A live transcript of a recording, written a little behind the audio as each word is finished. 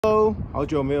Hello， 好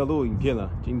久没有录影片了。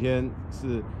今天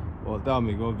是我到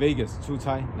美国 Vegas 出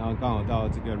差，然后刚好到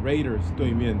这个 Raiders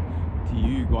对面体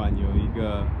育馆有一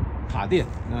个卡店。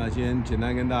那先简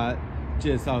单跟大家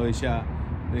介绍一下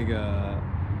那个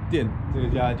店，这个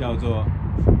家叫做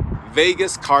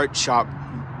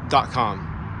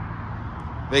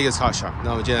VegasCardShop.com。Vegas Card Shop。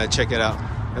那我们现在 check it out，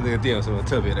 看这个店有什么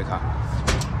特别的卡。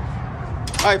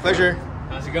Hi, pleasure.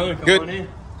 How's it going? Good. Come on in.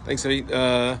 Thanks,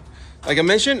 like I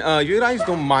mentioned, you guys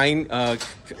don't mind,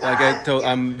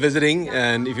 I'm visiting,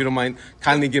 and if you don't mind,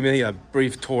 kindly give me a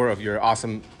brief tour of your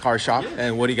awesome car shop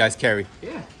and what do you guys carry?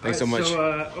 Yeah. Thanks so much.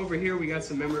 So over here we got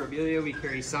some memorabilia. We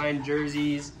carry signed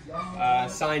jerseys,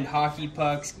 signed hockey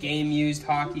pucks, game-used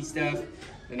hockey stuff.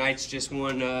 The Knights just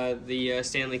won the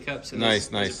Stanley Cup, so nice.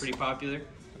 This is pretty popular.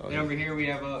 And over here we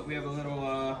have a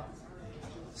little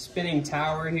spinning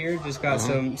tower here. Just got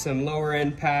some lower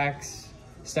end packs,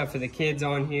 stuff for the kids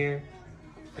on here.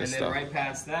 And then right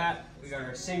past that, we got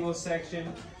our singles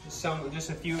section. Just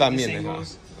a few of the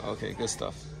singles. Okay, good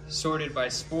stuff. Sorted by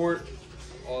sport,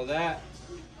 all that.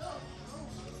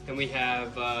 And we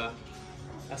have a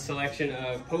selection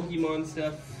of Pokemon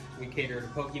stuff. We cater to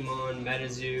Pokemon,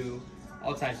 MetaZoo,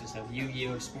 all types of stuff.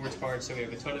 Yu-Gi-Oh! Sports cards, so we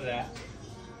have a ton of that.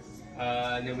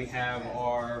 And then we have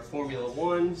our Formula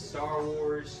One, Star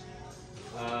Wars,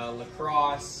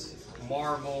 lacrosse,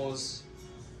 Marvels,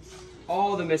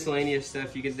 all the miscellaneous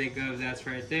stuff you can think of, that's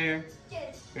right there.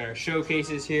 We got our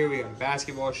showcases here. We got a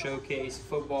basketball showcase,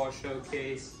 football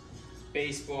showcase,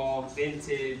 baseball,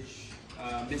 vintage,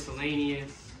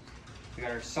 miscellaneous. We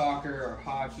got our soccer, our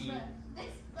hockey,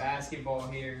 basketball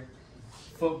here,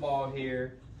 football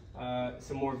here.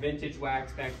 Some more vintage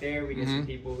wax back there. We get some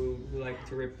people who like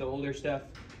to rip the older stuff.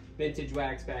 Vintage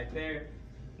wax back there.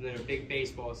 And then a big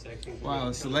baseball section.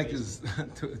 Wow, select is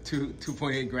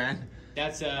 2.8 grand.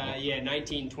 That's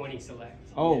 1920 select.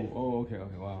 Okay,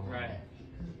 wow. Right.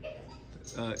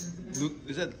 Is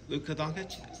that Luka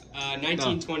Doncic?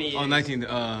 1920 no. is 19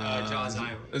 Jaws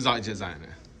Zion. Zion.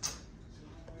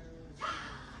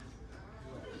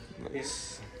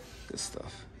 Nice. Good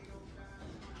stuff.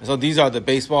 So these are the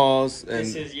baseballs and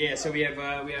So we have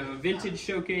a vintage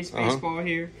showcase baseball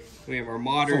here. We have our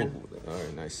modern. All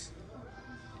right, nice.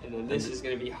 And then this is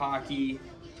going to be hockey,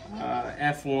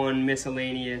 F1,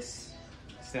 miscellaneous,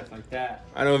 stuff like that.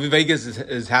 I know Vegas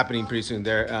is happening pretty soon.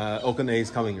 There, Oakland A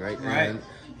is coming, right? Right. And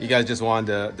you guys just won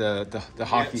the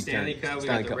hockey Stanley Cup. We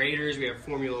got the Raiders. We have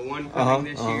Formula One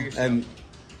coming this year. So. And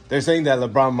they're saying that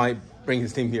LeBron might bring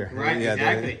his team here. Right. Yeah,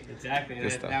 exactly.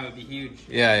 That would be huge.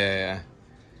 Yeah.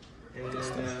 And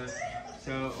then,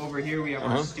 so over here we have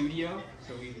our studio.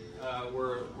 So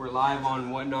we're live on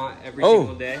Whatnot every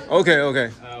single day. Okay.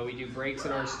 We do breaks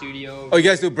in our studio. Oh, you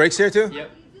guys do breaks here too? Yep.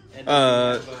 And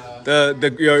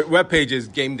your webpage is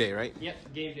Gameday, right? Yep,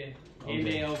 Gameday.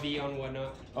 Gameday LV on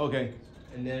Whatnot. Okay.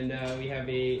 And then we have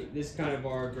this is kind of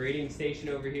our grading station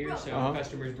over here. So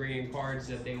customers bring in cards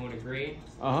that they want to grade.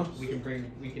 We can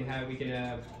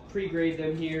pre-grade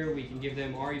them here. We can give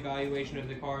them our evaluation of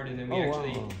the card, and then we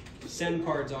send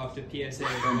cards off to PSA.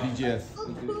 BGS.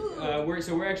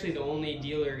 We're actually the only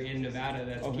dealer in Nevada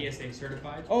that's PSA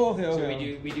certified. Okay. So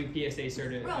we do PSA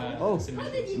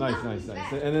submissions. Nice.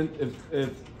 And then if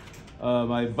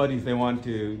my buddies they want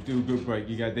to do group break,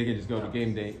 they can just go to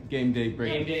Gameday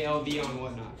break. Gameday LV on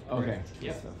Whatnot. Okay.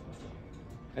 Yep.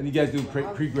 And you guys do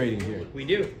pre-grading here? We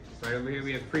do. Right over here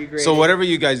we have pre-grading. So whatever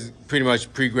you guys pretty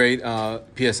much pre-grade,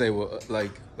 PSA will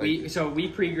we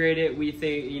pre-grade it. We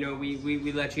think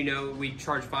we let you know. We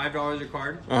charge $5 a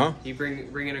card. You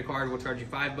bring in a card, we'll charge you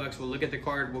 $5. We'll look at the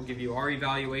card. We'll give you our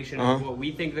evaluation of what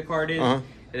we think the card is.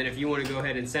 And then if you want to go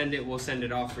ahead and send it, we'll send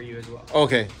it off for you as well.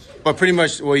 Okay, but pretty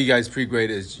much what you guys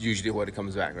pre-grade is usually what it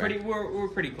comes back, right? We're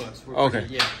pretty close.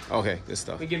 Okay, good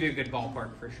stuff. We give you a good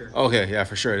ballpark for sure. Okay, yeah,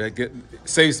 for sure. That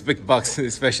saves big bucks,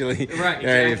 especially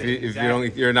exactly.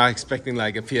 if you're not expecting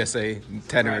like a PSA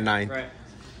 10 or 9. Right.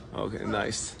 Okay,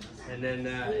 nice. And then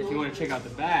if you want to check out the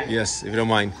back. Yes, if you don't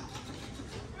mind.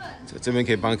 这边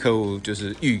可以帮客户就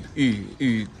是预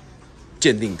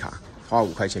鉴定卡。花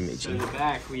5块钱美金。 So in the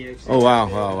back, we actually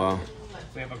wow.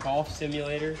 We have a golf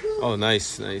simulator. Oh,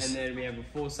 nice. And then we have a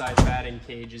full-size batting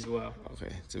cage as well. Okay,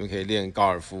 这边可以练高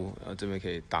尔夫，然后这边可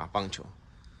以打棒球。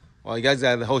Well, you guys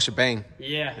got the whole shebang.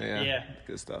 Yeah.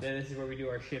 Good stuff. Then this is where we do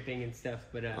our shipping and stuff.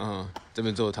 But 这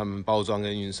边做他们包装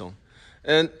跟运送。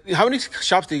And how many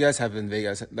shops do you guys have in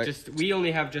Vegas? We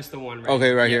only have just the one.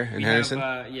 Right here in Henderson.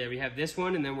 We have this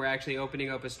one, and then we're actually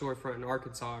opening up a storefront in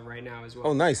Arkansas right now as well.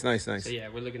 Oh, nice. So yeah,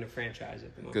 we're looking to franchise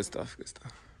at the moment. Good stuff.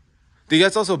 Do you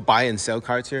guys also buy and sell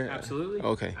cards here? Absolutely.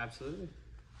 Okay. Absolutely.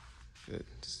 Good.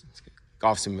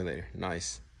 Golf simulator.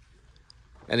 Nice.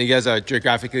 And you guys are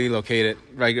geographically located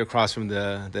right across from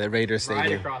the Raiders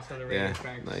Stadium. Right across from the Raiders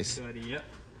practice nice. facility. Yep.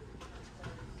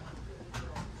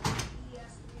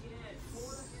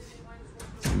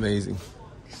 Amazing.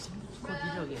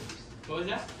 What was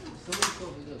that?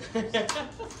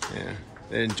 Yeah,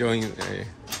 they're enjoying it.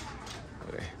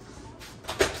 Okay.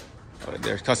 Oh,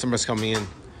 there's customers coming in.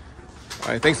 All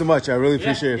right, thanks so much. I really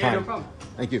appreciate your time. No problem.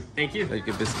 Thank you. Thank you. Very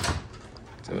good business.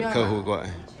 这个客户过来，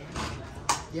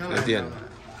这个店。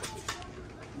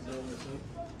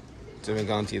这边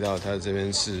刚刚提到，他这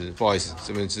边是不好意思，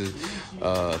这边是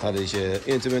他的一些，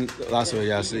因为这边拉斯维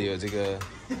加斯有这个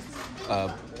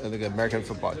那个 American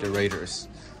Football 的 Raiders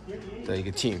的一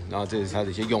个 team， 然后这是他的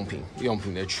一些用品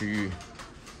的区域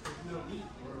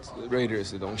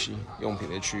 ，Raiders 的东西用品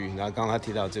的区域，然后刚刚他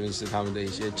提到这边是他们的一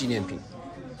些纪念品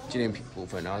部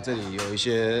分，然后这里有一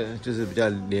些就是比较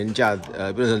廉价，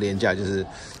不是廉价，就是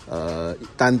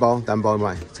单包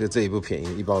卖，这里不便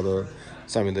宜，一包都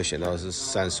上面都写到是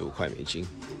35块美金。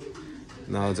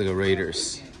然后这个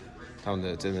Raiders 他们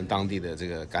的这边当地的这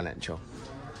个橄榄球，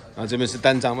然后这边是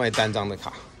卖单张的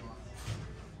卡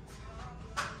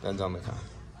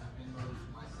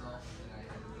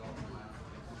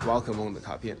，Welcome 的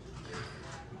卡片。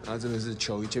然后这边是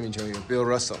签名球员 Bill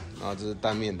Russell， 然后这是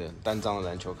单张的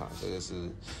篮球卡，这个是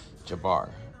Jabbar，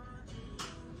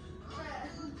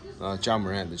 然后 John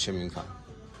Moran 的签名卡，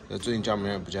最近 John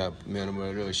Moran 比较没有那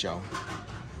么热销，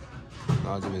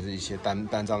然后这边是一些单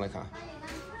张的卡。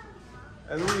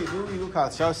卢卡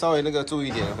稍微那个注意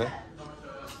一点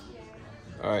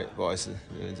 ，OK。Alright， 不好意思，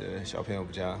因为这个小朋友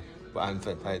比较不安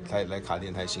分，他来卡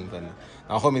店太兴奋了。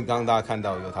然后后面刚刚大家看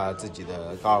到有他自己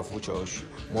的高尔夫球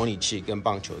模拟器跟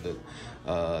棒球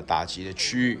的打击的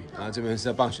区域。然后这边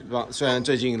是棒，虽然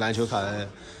最近篮球卡的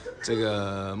这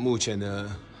个目前的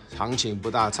行情不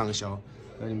大畅销，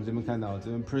那你们这边看到这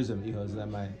边 Prism 一盒是在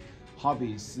卖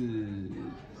 ，Hobby 是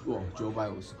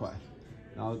950块，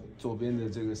然后左边的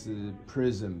这个是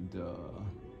Prism 的。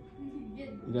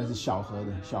应该是小盒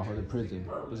的 Prism，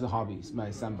 不是 Hobby， 是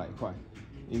卖300块。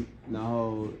然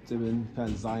后这边看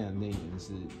Zion 那年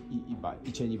是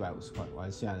1150块，我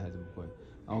现在还这么贵。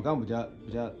然后我刚刚比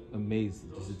较 amazed，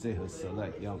 就是这盒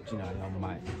Select竟然要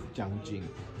卖将近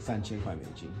3000块美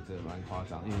金，这个蛮夸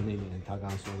张。因为那年他刚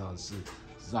刚说到的是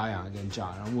Zion 跟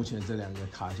Ja， 然后目前这两个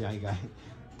卡价应该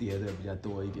跌的比较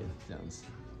多一点，这样子。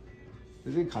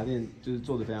这个卡店就是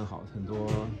做的非常好，很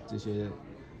多这些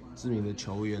知名的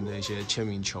球员的一些签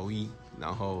名球衣，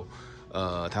然后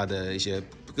他的一些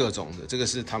各种的，这个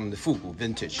是他们的复古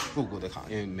vintage 复古的卡，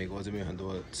因为美国这边有很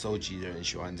多收集的人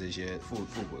喜欢这些复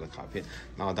古的卡片，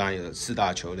然后当然有4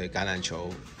大球类，橄榄球、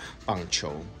棒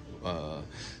球、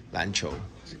篮球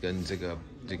跟这个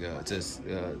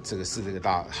是这个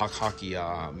大 hockey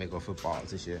啊，美国 football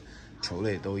这些球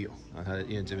类都有。然后他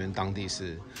因为这边当地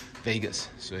是 Vegas，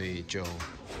 所以就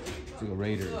这个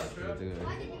Raiders 的这个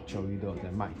球衣都有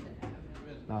在卖。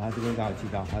然后他这边刚好提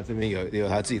到，他这边有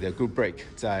他自己的 group break，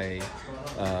 在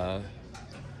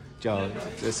叫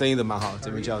这声音都蛮好，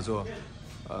这边叫做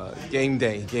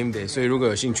Gameday， 所以如果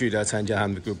有兴趣的参加他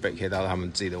们的 group break， 可以到他们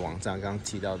自己的网站，刚刚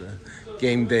提到的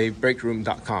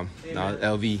GameDayBreakroom.com， 然后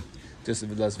LV 就是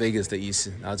Las Vegas 的意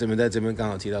思。然后在这边刚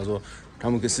好提到说，他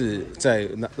们是在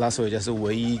拉斯维加斯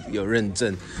唯一有认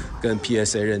证跟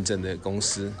PSA 认证的公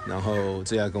司，然后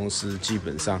这家公司基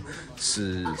本上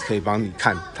是可以帮你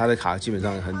看他的卡，基本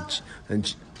上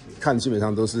看基本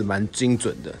上都是蛮精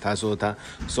准的。他说他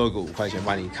收个5块钱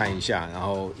帮你看一下，然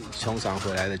后通常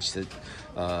回来的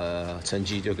成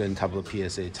绩就跟差不多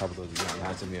PSA 差不多一样。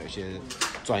他这边有一些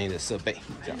专业的设备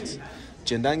这样子。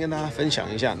简单跟大家分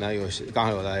享一下，那刚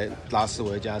好有来拉斯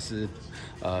维加斯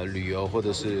旅游或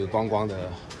者是观光的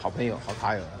好朋友、好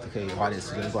卡友，可以花点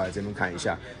时间过来这边看一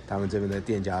下，他们这边的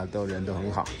店家人都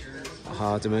很好。然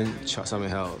后这边上面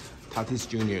还有 Tatis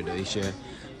Junior 的一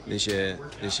些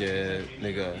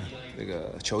那个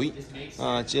球衣。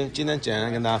今天简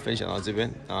单跟大家分享到这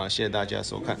边啊，谢谢大家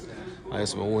收看。还有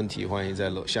什么问题欢迎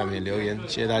在下面留言，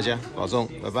谢谢大家，保重，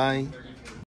拜拜。